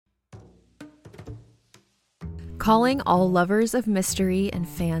Calling all lovers of mystery and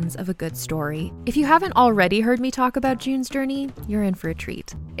fans of a good story. If you haven't already heard me talk about June's Journey, you're in for a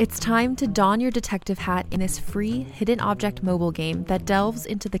treat. It's time to don your detective hat in this free hidden object mobile game that delves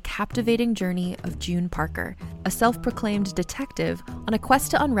into the captivating journey of June Parker, a self-proclaimed detective on a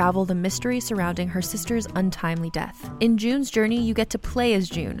quest to unravel the mystery surrounding her sister's untimely death. In June's Journey, you get to play as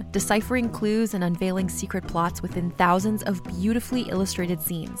June, deciphering clues and unveiling secret plots within thousands of beautifully illustrated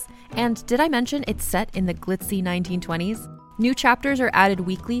scenes. And did I mention it's set in the glitzy 1920s? New chapters are added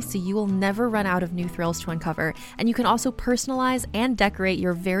weekly, so you will never run out of new thrills to uncover, and you can also personalize and decorate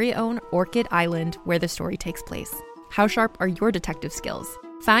your very own Orchid Island where the story takes place. How sharp are your detective skills?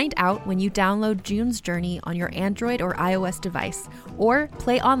 Find out when you download June's Journey on your Android or iOS device, or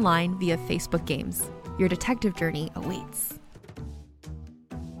play online via Facebook Games. Your detective journey awaits.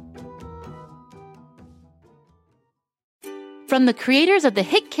 From the creators of the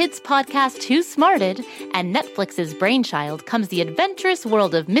hit kids podcast Too Smarted and Netflix's Brainchild comes the adventurous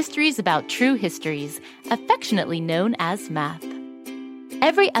world of mysteries about true histories, affectionately known as math.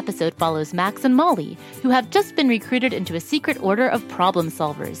 Every episode follows Max and Molly, who have just been recruited into a secret order of problem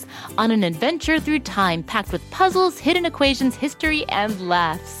solvers, on an adventure through time packed with puzzles, hidden equations, history, and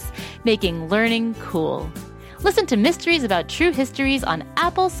laughs, making learning cool. Listen to Mysteries About True Histories on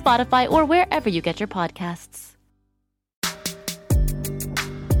Apple, Spotify, or wherever you get your podcasts.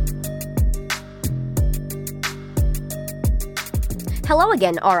 Hello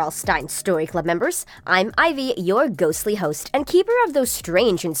again, R.L. Stine Story Club members. I'm Ivy, your ghostly host and keeper of those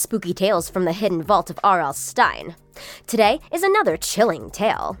strange and spooky tales from the hidden vault of R.L. Stine. Today is another chilling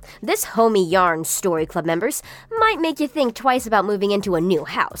tale. This homey yarn Story Club members might make you think twice about moving into a new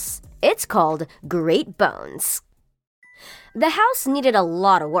house. It's called Great Bones. The house needed a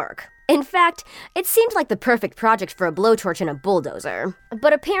lot of work. In fact, it seemed like the perfect project for a blowtorch and a bulldozer.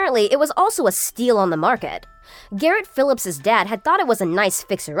 But apparently, it was also a steal on the market. Garrett Phillips's dad had thought it was a nice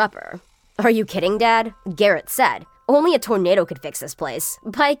fixer-upper. "Are you kidding, Dad?" Garrett said. "Only a tornado could fix this place,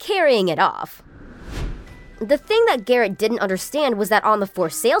 by carrying it off." The thing that Garrett didn't understand was that on the for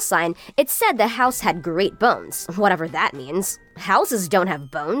sale sign, it said the house had great bones, whatever that means. Houses don't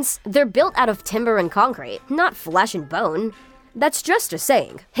have bones. They're built out of timber and concrete, not flesh and bone. "That's just a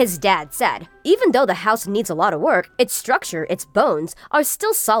saying," his dad said. "Even though the house needs a lot of work, its structure, its bones, are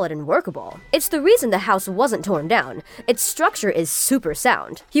still solid and workable. It's the reason the house wasn't torn down. Its structure is super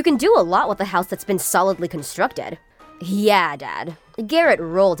sound. You can do a lot with a house that's been solidly constructed." "Yeah, Dad." Garrett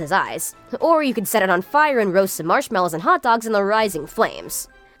rolled his eyes. "Or you could set it on fire and roast some marshmallows and hot dogs in the rising flames."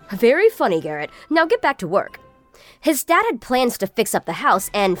 "Very funny, Garrett. Now get back to work." His dad had plans to fix up the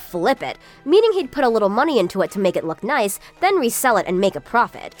house and flip it, meaning he'd put a little money into it to make it look nice, then resell it and make a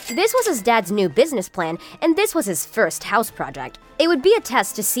profit. This was his dad's new business plan, and this was his first house project. It would be a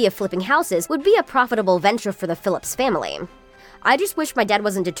test to see if flipping houses would be a profitable venture for the Phillips family. "I just wish my dad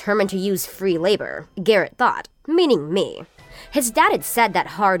wasn't determined to use free labor," Garrett thought, meaning me. His dad had said that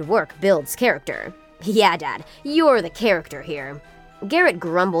hard work builds character. "Yeah, Dad, you're the character here." Garrett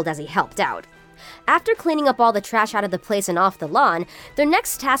grumbled as he helped out. After cleaning up all the trash out of the place and off the lawn, their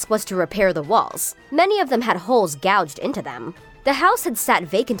next task was to repair the walls. Many of them had holes gouged into them. The house had sat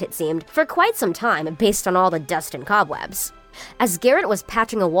vacant, it seemed, for quite some time based on all the dust and cobwebs. As Garrett was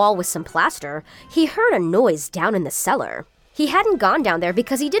patching a wall with some plaster, he heard a noise down in the cellar. He hadn't gone down there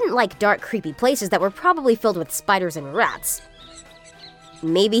because he didn't like dark, creepy places that were probably filled with spiders and rats.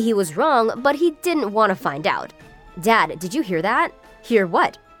 Maybe he was wrong, but he didn't want to find out. "Dad, did you hear that?" "Hear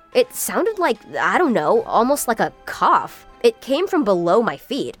what?" "It sounded like, I don't know, almost like a cough. It came from below my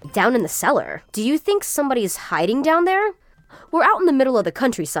feet, down in the cellar. Do you think somebody's hiding down there?" "We're out in the middle of the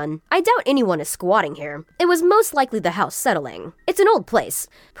country, son. I doubt anyone is squatting here. It was most likely the house settling. It's an old place,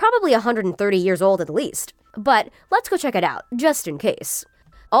 probably 130 years old at least. But let's go check it out, just in case."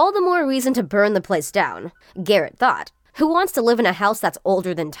 All the more reason to burn the place down, Garrett thought. Who wants to live in a house that's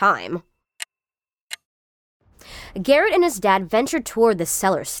older than time? Garrett and his dad ventured toward the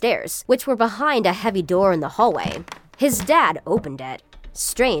cellar stairs, which were behind a heavy door in the hallway. His dad opened it.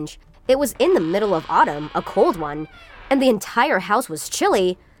 Strange, it was in the middle of autumn, a cold one, and the entire house was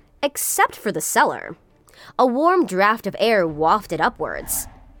chilly, except for the cellar. A warm draft of air wafted upwards.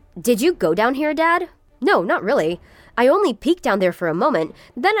 "Did you go down here, Dad?" "No, not really. I only peeked down there for a moment,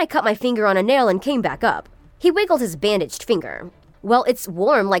 then I cut my finger on a nail and came back up." He wiggled his bandaged finger. "Well, it's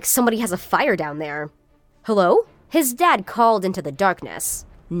warm, like somebody has a fire down there." "Hello?" His dad called into the darkness.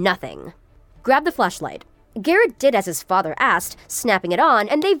 Nothing. "Grab the flashlight." Garrett did as his father asked, snapping it on,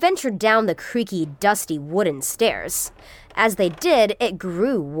 and they ventured down the creaky, dusty wooden stairs. As they did, it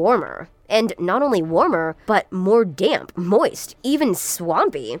grew warmer. And not only warmer, but more damp, moist, even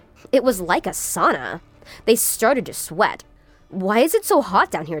swampy. It was like a sauna. They started to sweat. Why is it so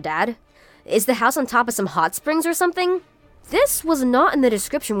hot down here, Dad? Is the house on top of some hot springs or something? This was not in the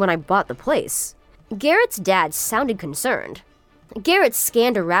description when I bought the place. Garrett's dad sounded concerned. Garrett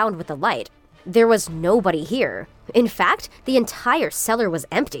scanned around with the light. There was nobody here. In fact, the entire cellar was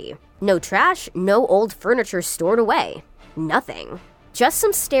empty. No trash, no old furniture stored away. Nothing. Just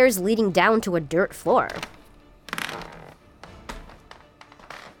some stairs leading down to a dirt floor.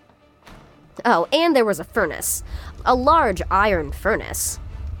 Oh, and there was a furnace. A large iron furnace.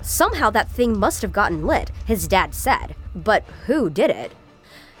 Somehow that thing must have gotten lit, his dad said. But who did it?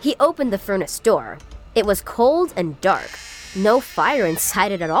 He opened the furnace door. It was cold and dark. No fire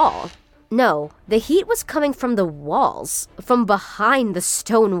inside it at all. No, the heat was coming from the walls, from behind the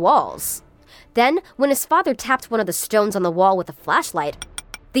stone walls. Then, when his father tapped one of the stones on the wall with a flashlight,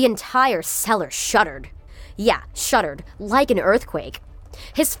 the entire cellar shuddered. Yeah, shuddered, like an earthquake.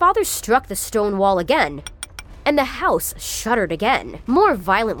 His father struck the stone wall again, and the house shuddered again, more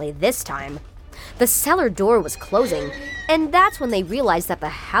violently this time. The cellar door was closing, and that's when they realized that the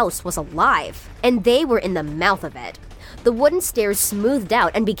house was alive, and they were in the mouth of it. The wooden stairs smoothed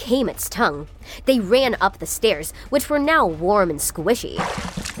out and became its tongue. They ran up the stairs, which were now warm and squishy.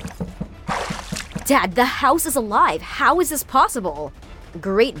 Dad, the house is alive. How is this possible?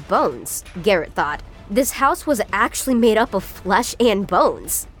 Great bones, Garrett thought. This house was actually made up of flesh and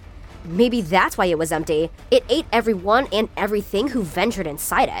bones. Maybe that's why it was empty. It ate everyone and everything who ventured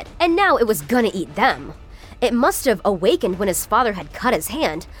inside it, and now it was gonna eat them. It must have awakened when his father had cut his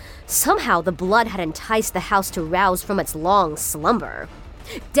hand. Somehow the blood had enticed the house to rouse from its long slumber.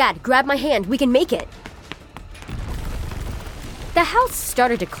 Dad, grab my hand, we can make it. The house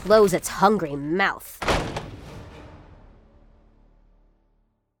started to close its hungry mouth.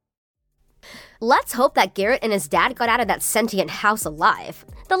 Let's hope that Garrett and his dad got out of that sentient house alive.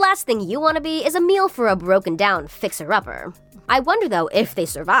 The last thing you want to be is a meal for a broken-down fixer-upper. I wonder, though, if they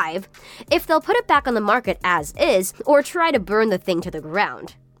survive, if they'll put it back on the market as is, or try to burn the thing to the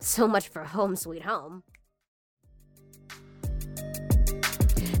ground. So much for home sweet home.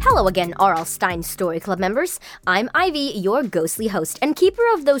 Hello again, R.L. Stine Story Club members. I'm Ivy, your ghostly host and keeper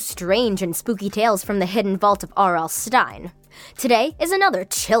of those strange and spooky tales from the hidden vault of R.L. Stine. Today is another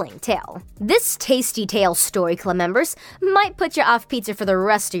chilling tale. This tasty tale, Story Club members, might put you off pizza for the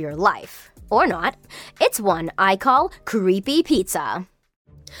rest of your life. Or not. It's one I call Creepy Pizza.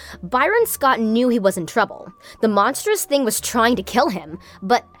 Byron Scott knew he was in trouble. The monstrous thing was trying to kill him,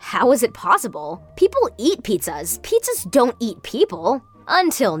 but how is it possible? People eat pizzas. Pizzas don't eat people.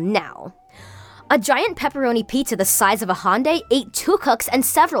 Until now. A giant pepperoni pizza the size of a Hyundai ate 2 cooks and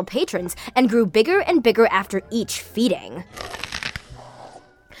several patrons and grew bigger and bigger after each feeding.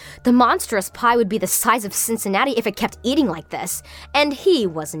 The monstrous pie would be the size of Cincinnati if it kept eating like this, and he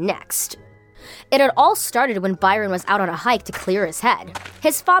was next. It had all started when Byron was out on a hike to clear his head.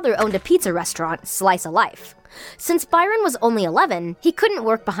 His father owned a pizza restaurant, Slice of Life. Since Byron was only 11, he couldn't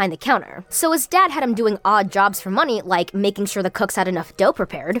work behind the counter, so his dad had him doing odd jobs for money like making sure the cooks had enough dough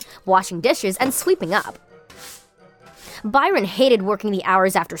prepared, washing dishes, and sweeping up. Byron hated working the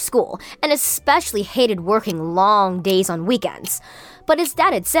hours after school, and especially hated working long days on weekends. But his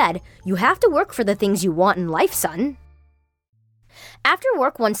dad had said, "You have to work for the things you want in life, son." After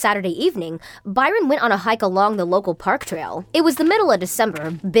work one Saturday evening, Byron went on a hike along the local park trail. It was the middle of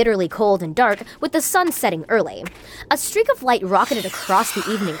December, bitterly cold and dark, with the sun setting early. A streak of light rocketed across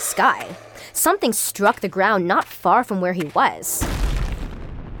the evening sky. Something struck the ground not far from where he was.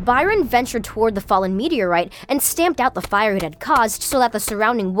 Byron ventured toward the fallen meteorite and stamped out the fire it had caused so that the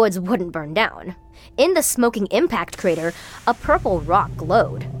surrounding woods wouldn't burn down. In the smoking impact crater, a purple rock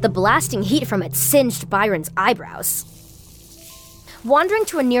glowed. The blasting heat from it singed Byron's eyebrows. Wandering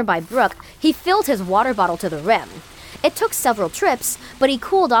to a nearby brook, he filled his water bottle to the rim. It took several trips, but he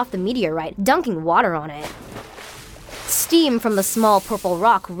cooled off the meteorite, dunking water on it. Steam from the small purple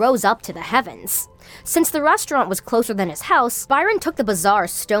rock rose up to the heavens. Since the restaurant was closer than his house, Byron took the bizarre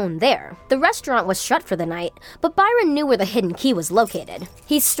stone there. The restaurant was shut for the night, but Byron knew where the hidden key was located.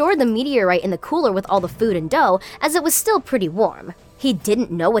 He stored the meteorite in the cooler with all the food and dough, as it was still pretty warm. He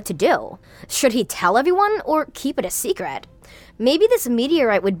didn't know what to do. Should he tell everyone or keep it a secret? Maybe this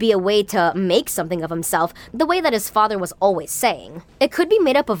meteorite would be a way to make something of himself, the way that his father was always saying. It could be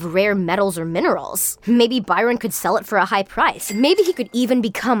made up of rare metals or minerals. Maybe Byron could sell it for a high price. Maybe he could even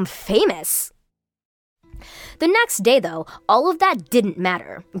become famous. The next day, though, all of that didn't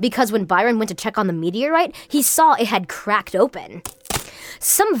matter, because when Byron went to check on the meteorite, he saw it had cracked open.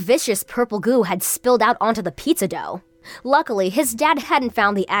 Some vicious purple goo had spilled out onto the pizza dough. Luckily, his dad hadn't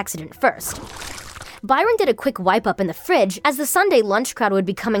found the accident first. Byron did a quick wipe up in the fridge as the Sunday lunch crowd would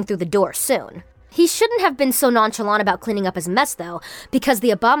be coming through the door soon. He shouldn't have been so nonchalant about cleaning up his mess, though, because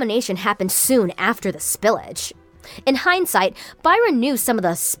the abomination happened soon after the spillage. In hindsight, Byron knew some of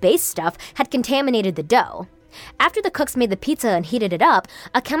the space stuff had contaminated the dough. After the cooks made the pizza and heated it up,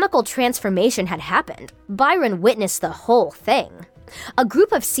 a chemical transformation had happened. Byron witnessed the whole thing. A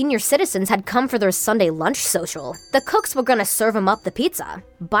group of senior citizens had come for their Sunday lunch social. The cooks were gonna serve him up the pizza.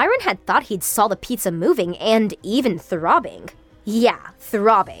 Byron had thought he'd saw the pizza moving and even throbbing. Yeah,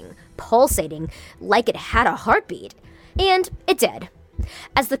 throbbing, pulsating, like it had a heartbeat. And it did.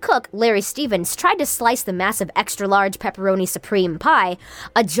 As the cook, Larry Stevens, tried to slice the massive extra-large pepperoni supreme pie,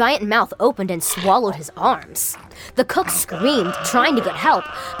 a giant mouth opened and swallowed his arms. The cook screamed, trying to get help,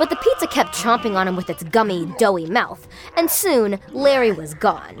 but the pizza kept chomping on him with its gummy, doughy mouth, and soon, Larry was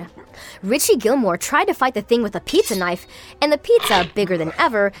gone. Richie Gilmore tried to fight the thing with a pizza knife, and the pizza, bigger than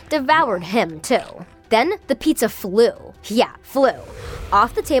ever, devoured him too. Then, the pizza flew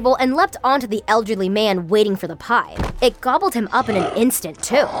off the table and leapt onto the elderly man waiting for the pie. It gobbled him up in an instant,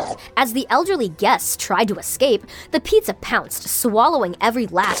 too. As the elderly guests tried to escape, the pizza pounced, swallowing every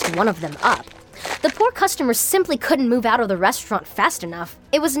last one of them up. The poor customers simply couldn't move out of the restaurant fast enough.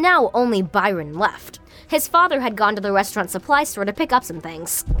 It was now only Byron left. His father had gone to the restaurant supply store to pick up some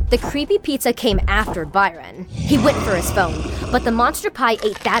things. The creepy pizza came after Byron. He went for his phone, but the monster pie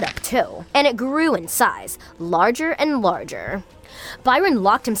ate that up too, and it grew in size, larger and larger. Byron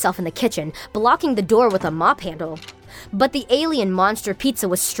locked himself in the kitchen, blocking the door with a mop handle. But the alien monster pizza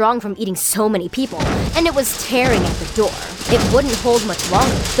was strong from eating so many people, and it was tearing at the door. It wouldn't hold much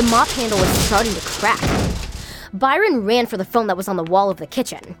longer. The mop handle was starting to crack. Byron ran for the phone that was on the wall of the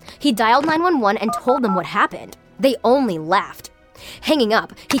kitchen. He dialed 911 and told them what happened. They only laughed. Hanging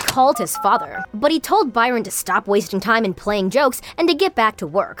up, he called his father, but he told Byron to stop wasting time in playing jokes and to get back to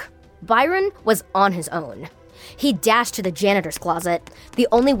work. Byron was on his own. He dashed to the janitor's closet. The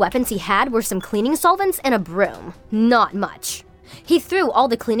only weapons he had were some cleaning solvents and a broom. Not much. He threw all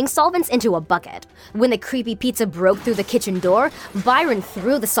the cleaning solvents into a bucket. When the creepy pizza broke through the kitchen door, Byron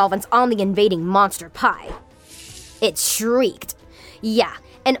threw the solvents on the invading monster pie. It shrieked. Yeah,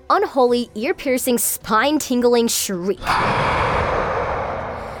 an unholy, ear-piercing, spine-tingling shriek.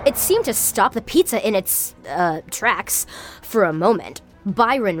 It seemed to stop the pizza in its, tracks for a moment.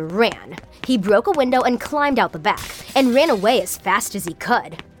 Byron ran. He broke a window and climbed out the back, and ran away as fast as he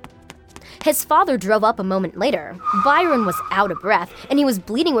could. His father drove up a moment later. Byron was out of breath, and he was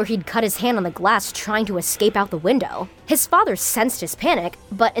bleeding where he'd cut his hand on the glass trying to escape out the window. His father sensed his panic,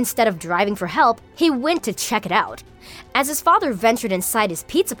 but instead of driving for help, he went to check it out. As his father ventured inside his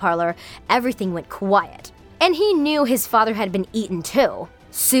pizza parlor, everything went quiet. And he knew his father had been eaten too.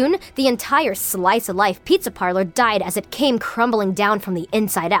 Soon, the entire slice-of-life pizza parlor died as it came crumbling down from the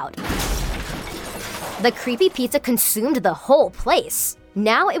inside out. The creepy pizza consumed the whole place.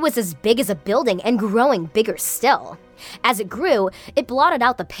 Now it was as big as a building and growing bigger still. As it grew, it blotted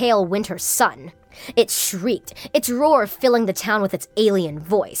out the pale winter sun. It shrieked, its roar filling the town with its alien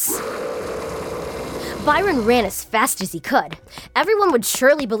voice. Byron ran as fast as he could. Everyone would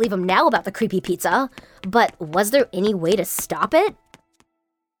surely believe him now about the creepy pizza. But was there any way to stop it?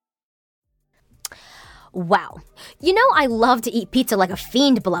 Wow. You know I love to eat pizza like a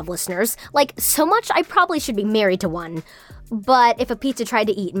fiend, beloved listeners. Like, so much I probably should be married to one. But if a pizza tried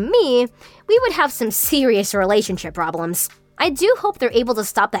to eat me, we would have some serious relationship problems. I do hope they're able to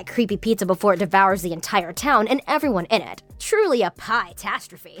stop that creepy pizza before it devours the entire town and everyone in it. Truly a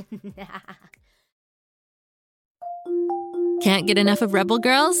pie-tastrophe. Can't get enough of Rebel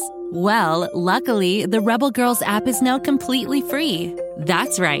Girls? Well, luckily, the Rebel Girls app is now completely free.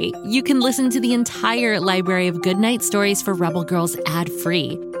 That's right, you can listen to the entire library of goodnight stories for Rebel Girls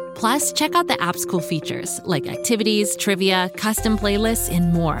ad-free. Plus, check out the app's cool features like activities, trivia, custom playlists,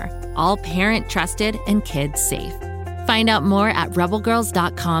 and more. All parent-trusted and kids-safe. Find out more at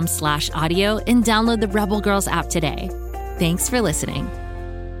rebelgirls.com/audio and download the Rebel Girls app today. Thanks for listening.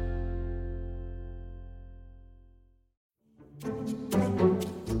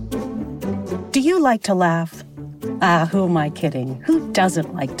 Do you like to laugh? Who am I kidding? Who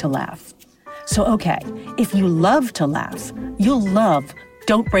doesn't like to laugh? So, okay, if you love to laugh, you'll love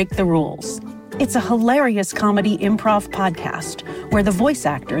Don't Break the Rules. It's a hilarious comedy improv podcast where the voice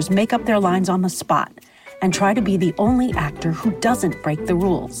actors make up their lines on the spot and try to be the only actor who doesn't break the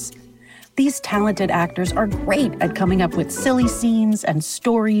rules. These talented actors are great at coming up with silly scenes and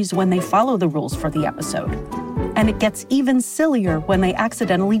stories when they follow the rules for the episode. And it gets even sillier when they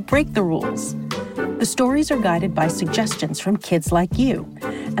accidentally break the rules. The stories are guided by suggestions from kids like you,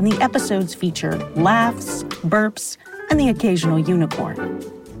 and the episodes feature laughs, burps, and the occasional unicorn.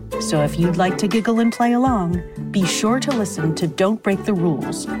 So if you'd like to giggle and play along, be sure to listen to Don't Break the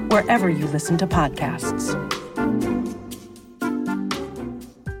Rules wherever you listen to podcasts.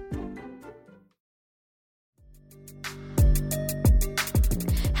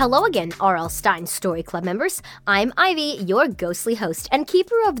 Hello again, R.L. Stine Story Club members. I'm Ivy, your ghostly host and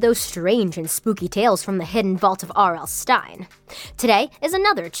keeper of those strange and spooky tales from the hidden vault of R.L. Stine. Today is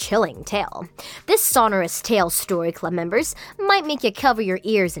another chilling tale. This sonorous tale, Story Club members, might make you cover your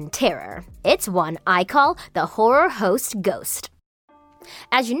ears in terror. It's one I call the Horror Host Ghost.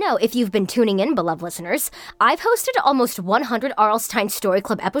 As you know, if you've been tuning in, beloved listeners, I've hosted almost 100 R.L. Stine Story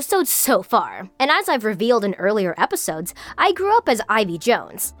Club episodes so far. And as I've revealed in earlier episodes, I grew up as Ivy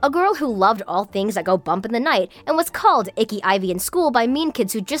Jones, a girl who loved all things that go bump in the night and was called Icky Ivy in school by mean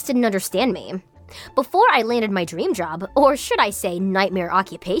kids who just didn't understand me. Before I landed my dream job, or should I say nightmare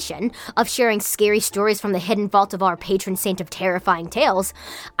occupation, of sharing scary stories from the hidden vault of our patron saint of terrifying tales,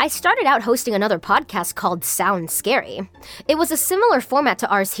 I started out hosting another podcast called Sound Scary. It was a similar format to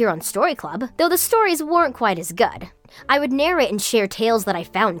ours here on Story Club, though the stories weren't quite as good. I would narrate and share tales that I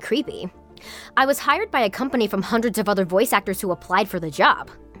found creepy. I was hired by a company from hundreds of other voice actors who applied for the job.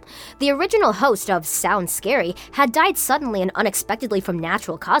 The original host of Sound Scary had died suddenly and unexpectedly from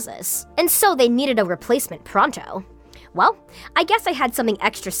natural causes, and so they needed a replacement pronto. Well, I guess I had something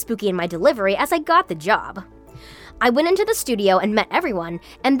extra spooky in my delivery as I got the job. I went into the studio and met everyone,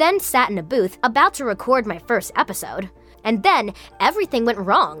 and then sat in a booth about to record my first episode. And then everything went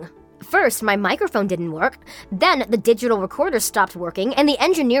wrong. First, my microphone didn't work, then the digital recorder stopped working, and the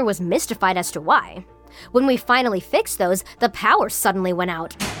engineer was mystified as to why. When we finally fixed those, the power suddenly went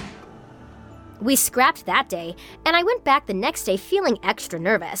out. We scrapped that day, and I went back the next day feeling extra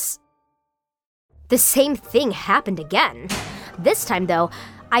nervous. The same thing happened again. This time, though,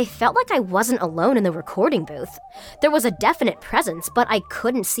 I felt like I wasn't alone in the recording booth. There was a definite presence, but I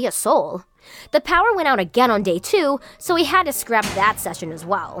couldn't see a soul. The power went out again on day 2, so we had to scrap that session as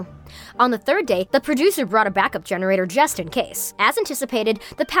well. On the third day, the producer brought a backup generator just in case. As anticipated,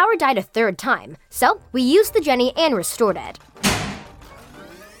 the power died a third time, so we used the Jenny and restored it.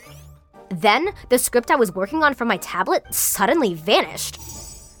 Then, the script I was working on from my tablet suddenly vanished.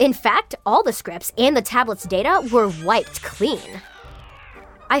 In fact, all the scripts and the tablet's data were wiped clean.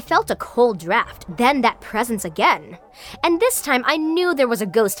 I felt a cold draft, then that presence again. And this time I knew there was a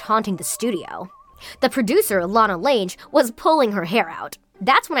ghost haunting the studio. The producer, Lana Lange, was pulling her hair out.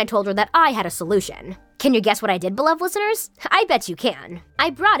 That's when I told her that I had a solution. Can you guess what I did, beloved listeners? I bet you can. I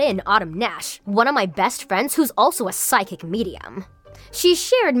brought in Autumn Nash, one of my best friends who's also a psychic medium. She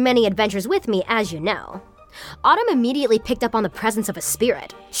shared many adventures with me, as you know. Autumn immediately picked up on the presence of a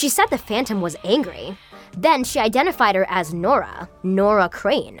spirit. She said the phantom was angry. Then she identified her as Nora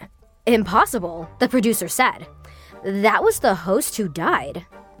Crane. Impossible, the producer said. That was the host who died.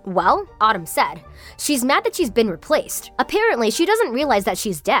 Well, Autumn said, she's mad that she's been replaced. Apparently, she doesn't realize that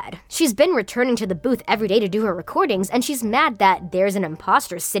she's dead. She's been returning to the booth every day to do her recordings, and she's mad that there's an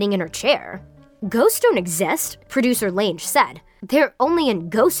imposter sitting in her chair. Ghosts don't exist, producer Lange said. They're only in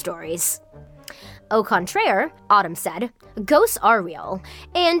ghost stories. Au contraire, Autumn said, ghosts are real,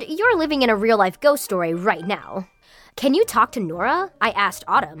 and you're living in a real-life ghost story right now. Can you talk to Nora? I asked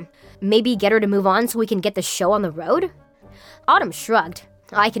Autumn. Maybe get her to move on so we can get the show on the road? Autumn shrugged.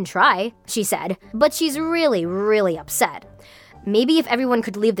 I can try, she said, but she's really, really upset. Maybe if everyone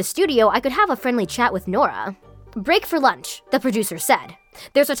could leave the studio, I could have a friendly chat with Nora. Break for lunch, the producer said.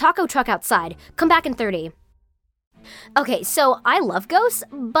 There's a taco truck outside. Come back in 30. Okay, so I love ghosts,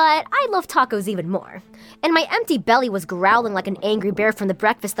 but I love tacos even more. And my empty belly was growling like an angry bear from the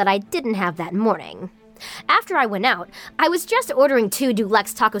breakfast that I didn't have that morning. After I went out, I was just ordering 2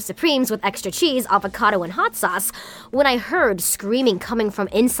 Deluxe Taco Supremes with extra cheese, avocado, and hot sauce when I heard screaming coming from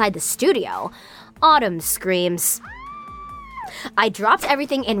inside the studio. Autumn screams. I dropped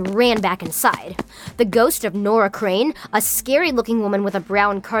everything and ran back inside. The ghost of Nora Crane, a scary-looking woman with a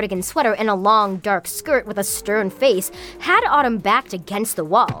brown cardigan sweater and a long, dark skirt with a stern face, had Autumn backed against the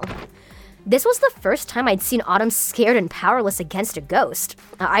wall. This was the first time I'd seen Autumn scared and powerless against a ghost.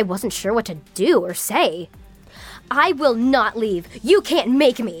 I wasn't sure what to do or say. I will not leave. You can't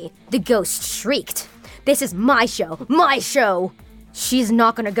make me, the ghost shrieked. This is my show, my show. She's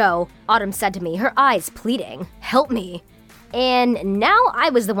not gonna go, Autumn said to me, her eyes pleading. Help me. And now I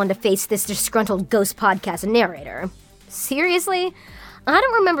was the one to face this disgruntled ghost podcast narrator. Seriously? I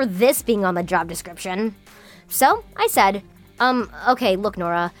don't remember this being on the job description. So I said, okay, look,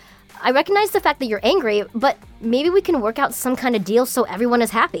 Nora, I recognize the fact that you're angry, but maybe we can work out some kind of deal so everyone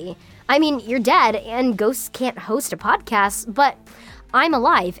is happy. I mean, you're dead, and ghosts can't host a podcast, but I'm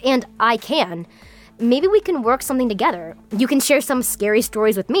alive, and I can. maybe we can work something together. You can share some scary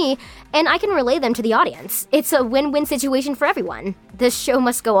stories with me, and I can relay them to the audience. It's a win-win situation for everyone. The show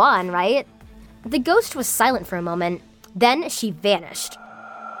must go on, right? The ghost was silent for a moment. Then she vanished.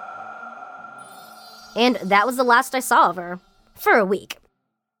 And that was the last I saw of her. For a week.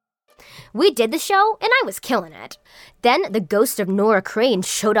 We did the show, and I was killing it. Then the ghost of Nora Crane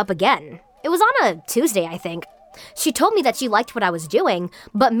showed up again. It was on a Tuesday, I think. She told me that she liked what I was doing,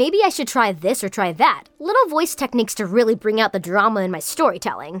 but maybe I should try this or try that. Little voice techniques to really bring out the drama in my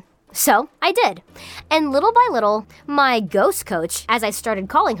storytelling. So I did. And little by little, my ghost coach, as I started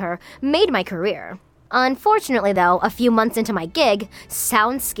calling her, made my career. Unfortunately, though, a few months into my gig,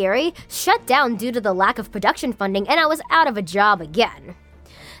 Sounds Scary shut down due to the lack of production funding, and I was out of a job again.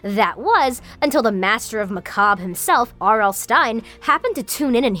 That was until the master of macabre himself, R.L. Stine, happened to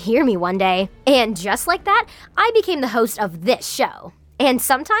tune in and hear me one day. And just like that, I became the host of this show. And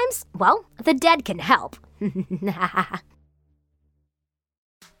sometimes, well, the dead can help.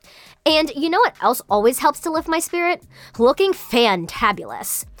 And you know what else always helps to lift my spirit? Looking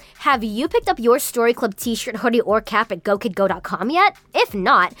fantabulous. Have you picked up your Story Club t-shirt, hoodie, or cap at GoKidGo.com yet? If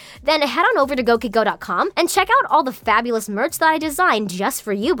not, then head on over to GoKidGo.com and check out all the fabulous merch that I designed just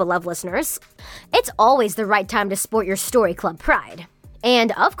for you, beloved listeners. It's always the right time to sport your Story Club pride.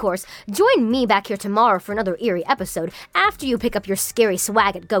 And, of course, join me back here tomorrow for another eerie episode after you pick up your scary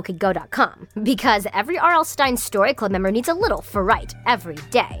swag at GoKidGo.com. Because every R.L. Stine Story Club member needs a little fright every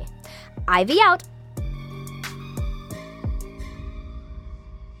day. Ivy out.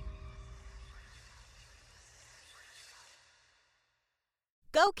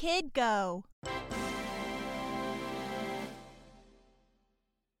 Go, kid, go.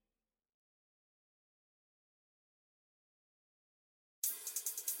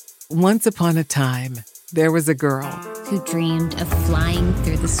 Once upon a time, there was a girl who dreamed of flying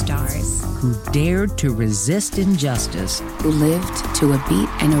through the stars, who dared to resist injustice, who lived to a beat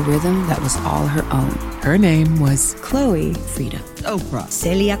and a rhythm that was all her own. Her name was Chloe, Frida, Oprah,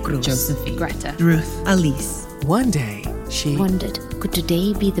 Celia Cruz, Josephine, Greta, Ruth, Alice. One day, she wondered, could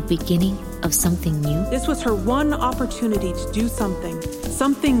today be the beginning of something new? This was her one opportunity to do something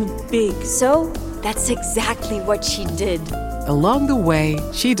big. So that's exactly what she did. Along the way,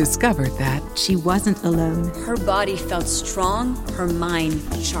 she discovered that she wasn't alone. Her body felt strong, her mind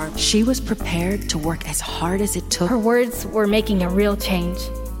sharp. She was prepared to work as hard as it took. Her words were making a real change,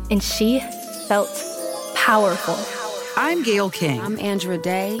 and she felt powerful. I'm Gail King. I'm Andra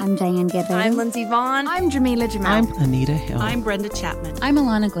Day. I'm Diane Guerrero. I'm Lindsay Vaughn. I'm Jamila Jamal. I'm Anita Hill. I'm Brenda Chapman. I'm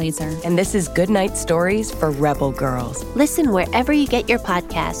Alana Glazer. And this is Goodnight Stories for Rebel Girls. Listen wherever you get your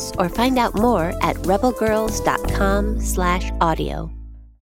podcasts or find out more at rebelgirls.com/audio.